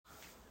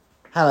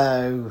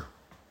Hello,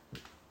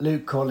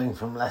 Luke calling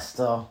from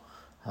Leicester.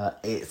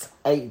 It's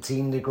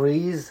 18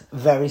 degrees,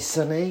 very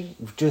sunny.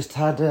 We've just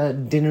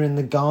had dinner in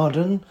the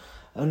garden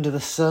under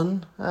the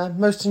sun.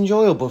 Most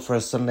enjoyable for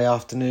a Sunday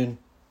afternoon.